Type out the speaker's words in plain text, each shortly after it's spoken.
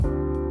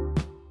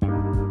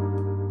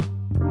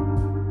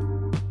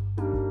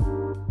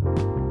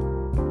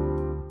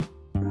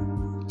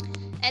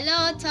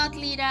Hello, thought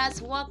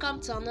leaders. Welcome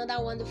to another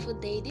wonderful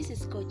day. This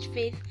is Coach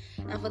Faith,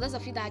 and for those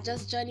of you that are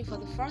just joining for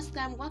the first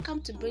time,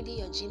 welcome to Breeding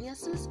Your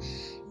Geniuses.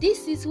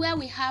 This is where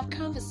we have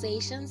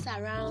conversations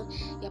around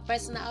your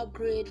personal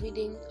upgrade,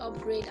 reading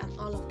upgrade, and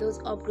all of those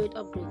upgrade.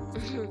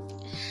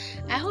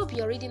 I hope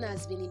your reading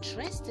has been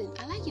interesting.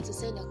 I'd like you to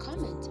send a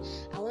comment.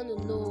 I want to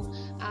know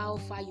how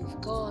far you've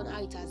gone,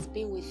 how it has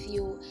been with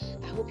you.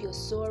 I hope you're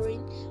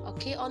soaring.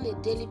 Okay, on a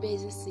daily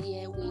basis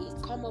here, we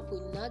come up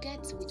with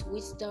nuggets, with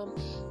wisdom,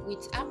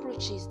 with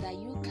approaches that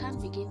you can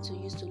begin to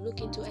use to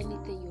look into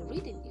anything you're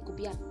reading. It could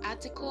be an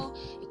article,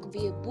 it could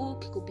be a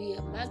book, it could be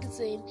a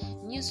magazine,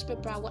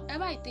 newspaper,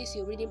 whatever it is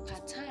you're reading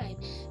part time.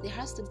 There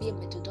has to be a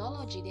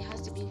methodology. There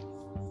has to be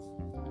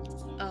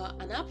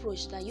an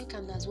approach that you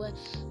can as well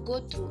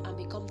go through and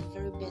become the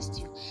very best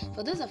you.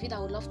 For those of you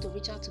that would love to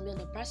reach out to me on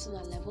a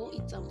personal level,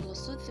 it's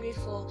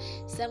 +234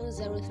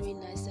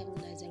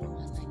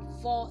 7039799019.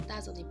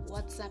 That's on the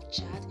WhatsApp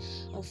chat.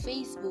 On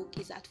Facebook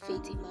is at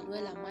Faith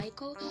Emanuela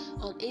Michael.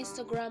 On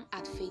Instagram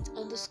at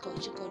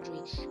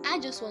Faith_Chikodri. I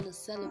just want to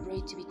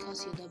celebrate you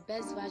because you're the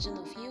best version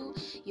of you.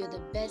 You're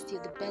the best,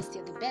 you're the best,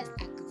 you're the best.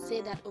 I could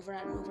say that over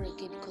and over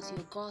again because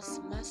you're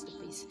God's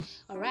masterpiece.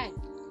 Alright.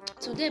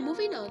 Today,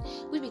 moving on,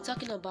 we'll be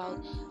talking about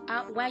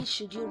why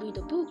should you read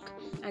a book.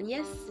 And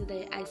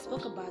yesterday I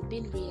spoke about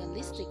being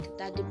realistic,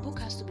 that the book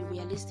has to be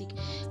realistic.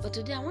 But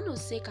today I want to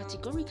say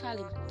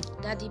categorically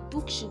that the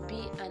book should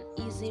be an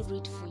easy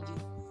read for you.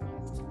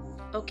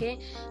 Okay,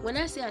 when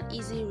I say an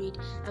easy read,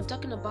 I'm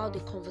talking about the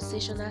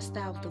conversational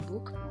style of the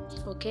book.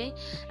 Okay,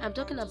 I'm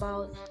talking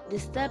about the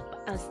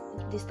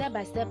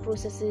step-by-step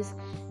processes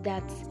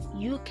that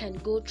you can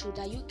go through,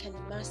 that you can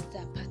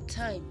master per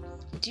time.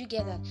 Do you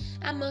get that?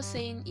 I'm not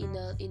saying in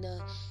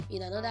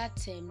another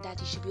term that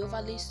it should be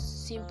overly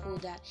simple,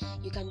 that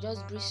you can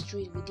just breeze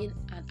through it within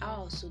an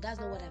hour. So that's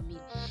not what I mean.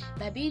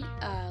 By being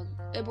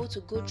able to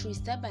go through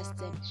step by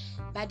step,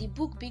 by the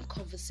book being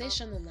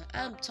conversational,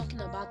 I'm talking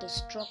about the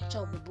structure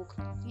of the book.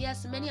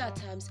 Yes, many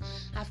times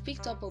I've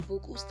picked up a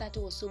book whose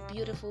title was so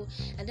beautiful,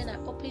 and then I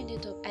opened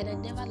it up and I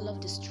never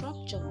loved the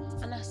structure,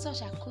 and as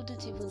such I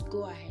couldn't even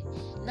go ahead.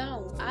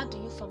 Now, how do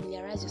you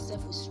familiarize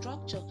yourself with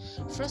structure?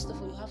 First of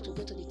all, you have to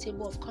go to the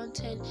table of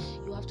content.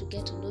 You have to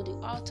get to know the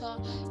author.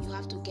 You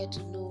have to get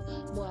to know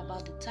more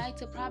about the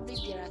title. Probably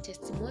if there are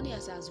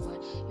testimonials as well,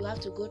 you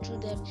have to go through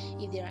them.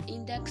 If there are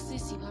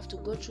indexes, you have to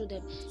go through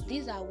them.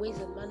 These are ways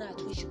and manner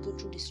at which you go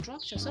through the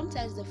structure.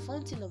 Sometimes the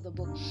fonting of the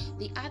book,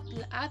 the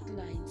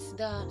outlines,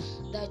 the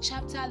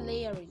chapter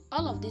layering,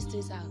 all of these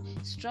things are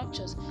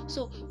structures.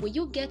 So when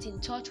you get in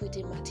touch with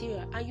a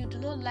material and you do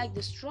not like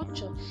the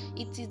structure,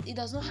 it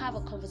does not have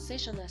a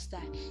conversational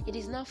style. It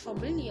is not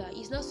familiar.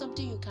 It's not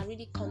something you can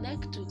really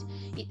connect with.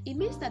 It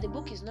means that the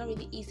book is not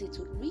really easy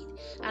to read,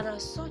 and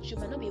as such you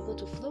might not be able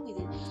to flow with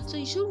it. So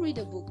you should read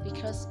a book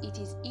because it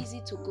is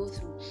easy to go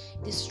through.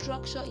 The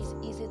structure is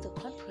easy to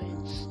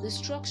comprehend. The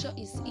structure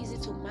is easy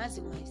to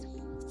maximize.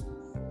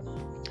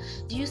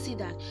 Do you see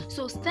that?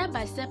 So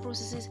step-by-step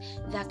processes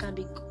that can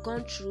be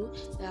gone through,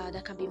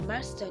 that can be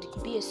mastered. It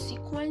could be a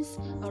sequence,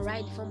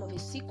 alright, in the form of a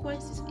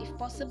sequence, if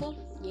possible.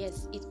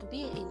 Yes, it could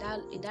be in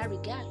that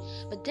regard.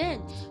 But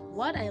then,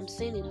 what I am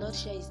saying in a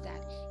nutshell is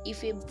that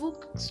if a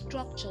book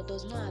structure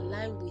does not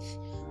align with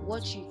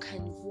what you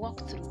can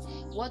walk through,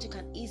 what you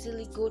can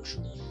easily go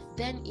through,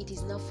 then it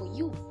is not for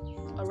you.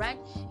 Alright?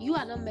 You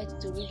are not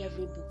meant to read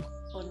every book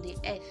on the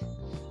earth.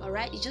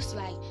 Alright, it's just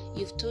like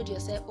you've told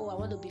yourself, I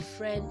want to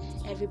befriend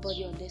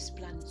everybody on this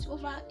planet.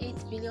 Over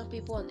 8 billion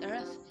people on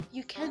earth.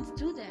 You can't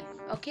do that.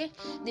 Okay,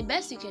 the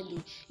best you can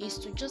do is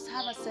to just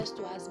have access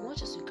to as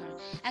much as you can.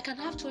 I can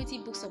have 20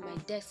 books on my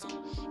desk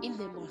in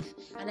the month,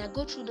 and I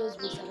go through those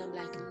books and I'm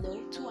like,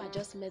 no, 2 are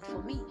just meant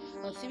for me,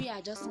 or 3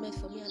 are just meant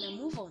for me, and I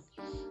move on.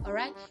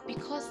 Alright,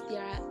 because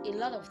there are a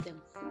lot of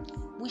them.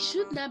 We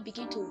should now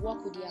begin to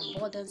work with the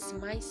abundance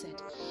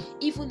mindset,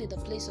 even in the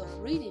place of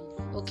reading.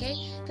 Okay,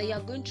 that you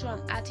are going through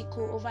an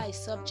article over a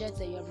subject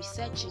that you are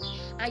researching,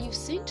 and you've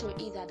seen to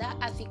it that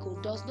article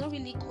does not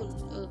really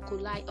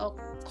collide or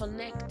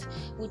connect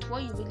with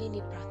what you really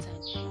need part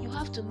time. You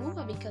have to move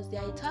on because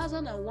there are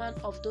 1,001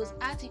 of those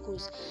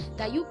articles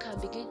that you can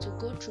begin to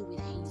go through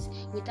with ease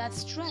without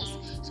stress.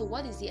 So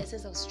what is the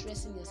essence of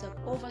stressing yourself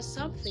over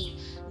something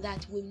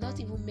that will not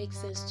even make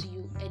sense to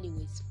you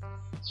anyways?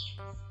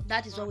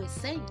 That is what we're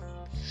saying.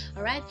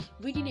 Alright,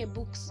 reading a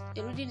book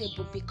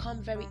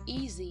become very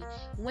easy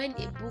when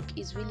a book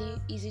is really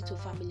easy to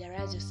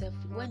familiarize yourself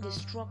with, when the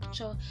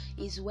structure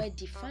is well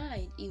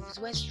defined, is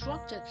well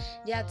structured.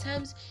 There are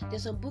times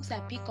there's some books I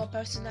pick up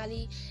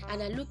personally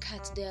and I look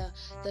at the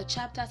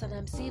chapters and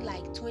I'm seeing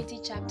like 20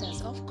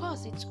 chapters. Of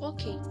course it's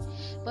okay,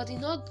 but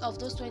in all of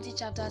those 20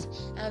 chapters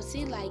I'm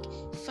seeing like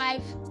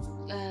 5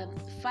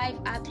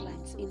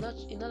 outlines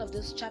in all of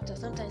those chapters,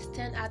 sometimes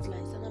 10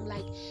 outlines, and I'm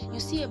like, you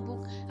see a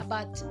book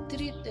about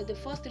the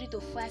first 3 to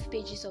 5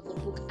 pages of the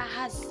book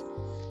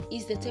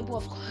is the table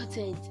of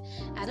content.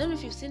 I don't know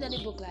if you've seen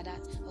any book like that.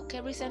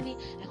 Okay, recently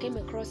I came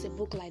across a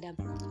book like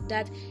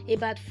that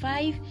about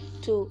 5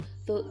 to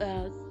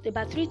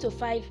about 3 to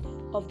 5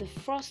 of the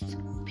first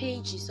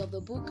pages of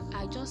the book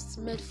are just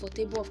meant for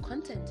table of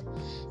content.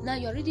 Now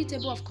you're reading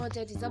table of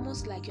content, it's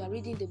almost like you're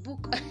reading the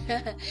book.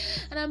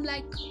 And I'm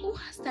like, who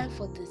has time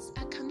for this?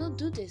 I cannot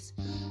do this.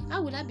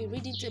 How would I be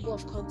reading table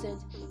of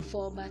content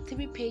for about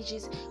 3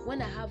 pages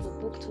when I have a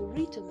book to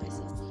read to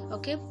myself?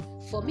 Okay,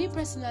 for me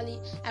personally,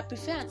 I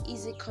prefer an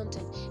easy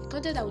content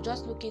I will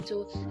just look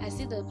into. I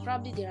see that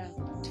probably there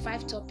are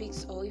 5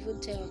 topics or even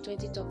 10 or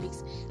 20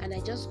 topics, and I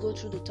just go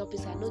through the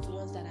topics. I know the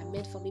ones that are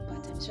meant for me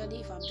potentially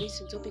if I'm doing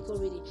syntopical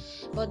reading.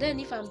 But then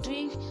if I'm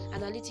doing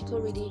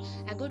analytical reading,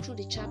 I go through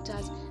the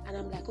chapters and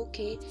I'm like,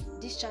 okay,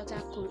 this chapter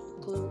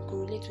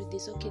correlate with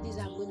this. Okay, this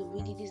I'm going to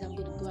read it, this I'm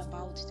going to go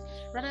about it,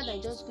 rather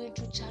than just going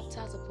through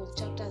chapters upon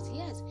chapters.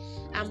 Yes,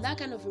 I'm that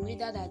kind of a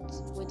reader that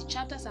when the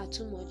chapters are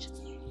too much,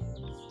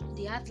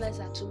 the outlines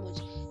are too much,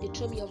 they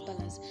throw me off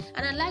balance.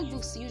 And I like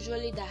books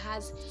usually that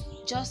has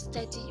just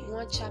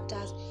 31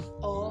 chapters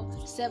or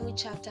 7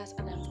 chapters,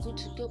 and I'm good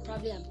to go.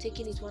 Probably I'm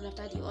taking it one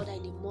after the other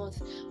in a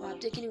month, or I'm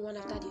taking it one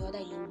after the other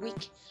in a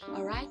week.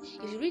 Alright,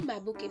 if you read my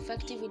book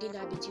Effective Reading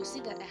Habits, you see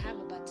that I have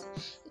about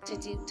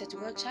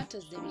 31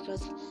 chapters there,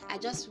 because I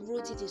just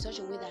wrote it in such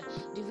a way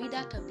that the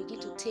reader can begin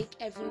to take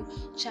every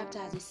chapter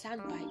as a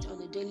soundbite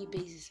on a daily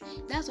basis.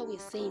 That's what we're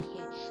saying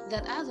here,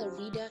 that as a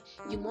reader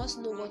you must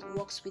know what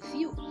works with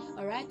you.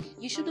 Alright,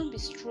 you shouldn't be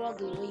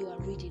struggling when you are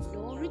reading.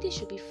 No, reading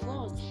should be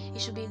fun,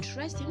 it should be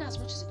interesting as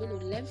much as you're going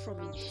to learn from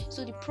it.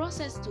 So the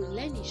process to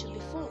learning should be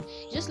fun.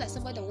 Just like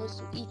somebody that wants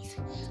to eat,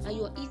 and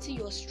you're eating,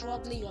 you're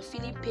struggling, you're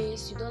feeling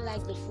pains, you don't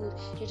like the food,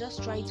 you're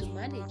just trying to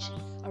manage.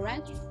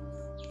 Alright,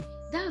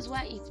 that's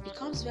why it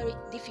becomes very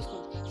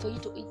difficult for you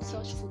to eat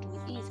such food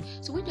with ease.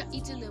 So when you're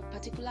eating a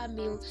particular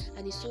meal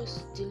and it's so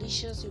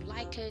delicious, you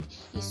like it,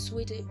 it's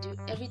sweet,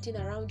 everything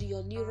around you,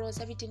 your neurons,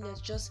 everything is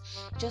just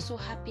so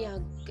happy,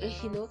 and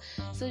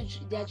so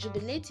they're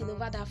jubilating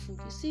over that food.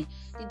 You see,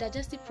 the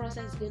digestive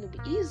process is going to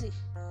be easy.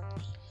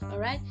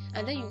 Alright,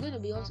 and then you're going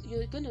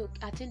to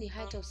attain the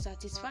height of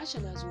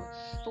satisfaction as well.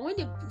 But when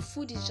the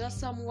food is just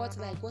somewhat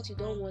like what you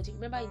don't want,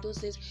 remember in those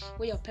days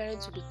when your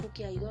parents will be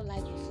cooking and you don't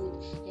like the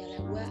food, you're like,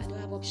 well, I don't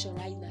have option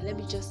right now, let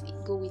me just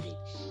go with it.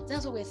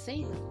 That's what we're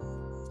saying now.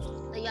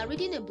 And you are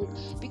reading a book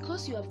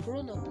because you have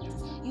grown up,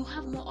 you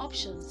have more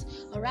options.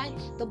 Alright,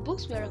 the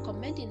books we are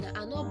recommending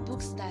are not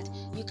books that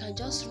you can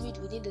just read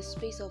within the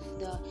space of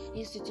the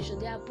institution.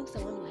 They are books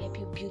that want to help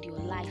you build your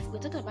life. We're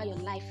talking about your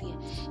life here,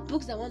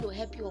 books that want to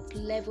help you up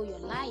level your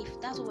life.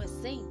 That's what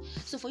we're saying.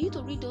 So for you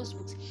to read those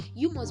books,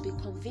 you must be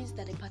convinced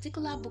that a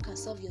particular book can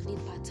solve your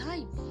need part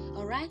time.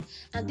 Alright,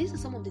 and these are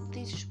some of the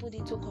things you should put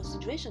into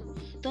consideration.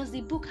 Does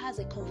the book has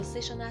a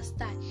conversational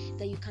style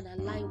that you can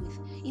align with?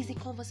 Is the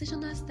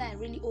conversational style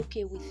really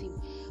okay with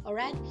you?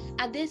 Alright,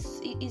 and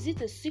this, is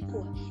it a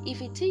sequel?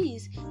 If it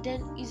is,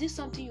 then is it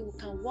something you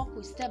can work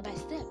with step by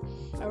step?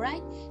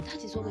 Alright,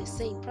 that is what we're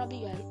saying.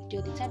 Probably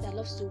you're the type that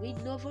loves to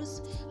read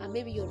novels, and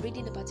maybe you're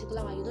reading a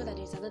particular one, you know that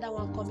there's another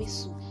one coming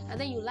soon, and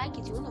then you like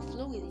it, you want to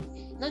flow with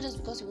it, not just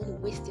because you want to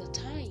waste your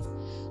time.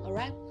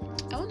 Alright,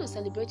 I want to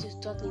celebrate you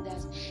thought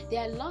leaders.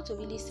 There are a lot to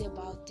really say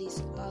about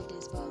this,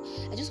 but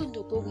I just want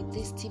to go with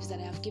these tips that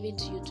I have given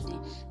to you today,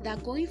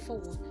 that going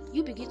forward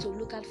you begin to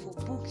look out for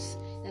books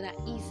that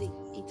are easy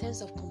in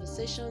terms of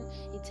conversation,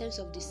 in terms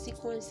of the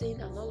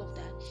sequencing and all of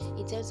that,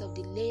 in terms of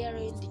the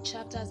layering, the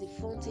chapters, the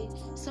fronting,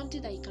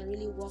 something that you can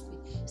really work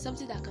with,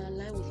 something that can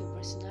align with your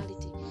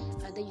personality,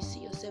 and then you see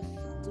yourself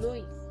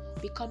glowing,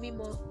 becoming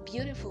more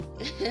beautiful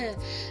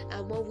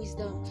and more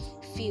wisdom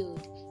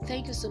filled.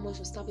 Thank you so much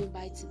for stopping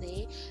by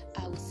today.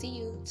 I will see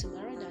you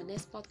tomorrow in our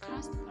next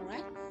podcast.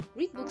 Alright,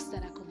 read books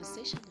that are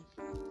conversational.